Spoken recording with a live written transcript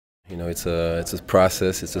You know, it's a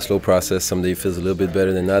process. It's a slow process. Some days it feels a little bit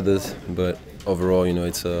better than others, but overall, you know,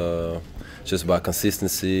 it's just about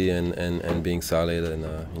consistency and being solid and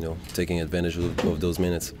you know, taking advantage of those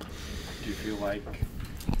minutes. Do you feel like,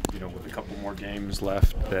 you know, with a couple more games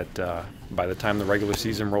left, that by the time the regular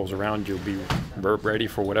season rolls around, you'll be ready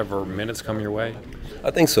for whatever minutes come your way?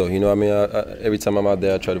 I think so. You know, I mean, every time I'm out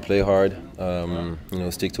there, I try to play hard. You know,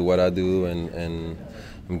 stick to what I do, and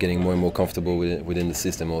I'm getting more and more comfortable within the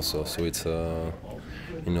system also. So it's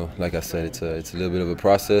you know, like I said, it's a little bit of a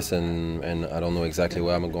process, and I don't know exactly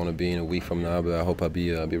where I'm going to be in a week from now, but I hope I'll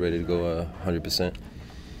be ready to go 100%.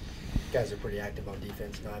 You guys are pretty active on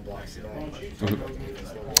defense, 9 blocks tonight.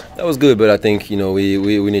 That was good, but I think, you know, we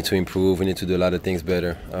need to improve. We need to do a lot of things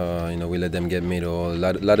better. You know, we let them get middle. A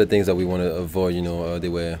lot of things that we want to avoid. You know, they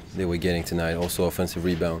were getting tonight. Also, offensive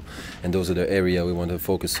rebound, and those are the area we want to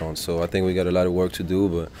focus on. So I think we got a lot of work to do,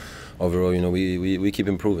 but overall, you know, we keep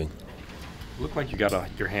improving. Looked like you got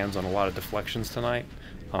your hands on a lot of deflections tonight.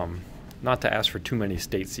 Not to ask for too many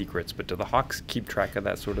state secrets, but do the Hawks keep track of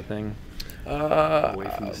that sort of thing? Away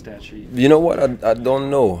from the stat sheet? You know what? I don't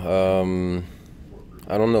know.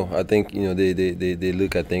 I don't know. I think, you know, they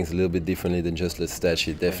look at things a little bit differently than just the stat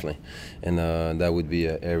sheet, definitely. And that would be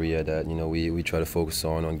an area that, you know, we try to focus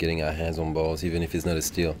on getting our hands on balls, even if it's not a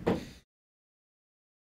steal.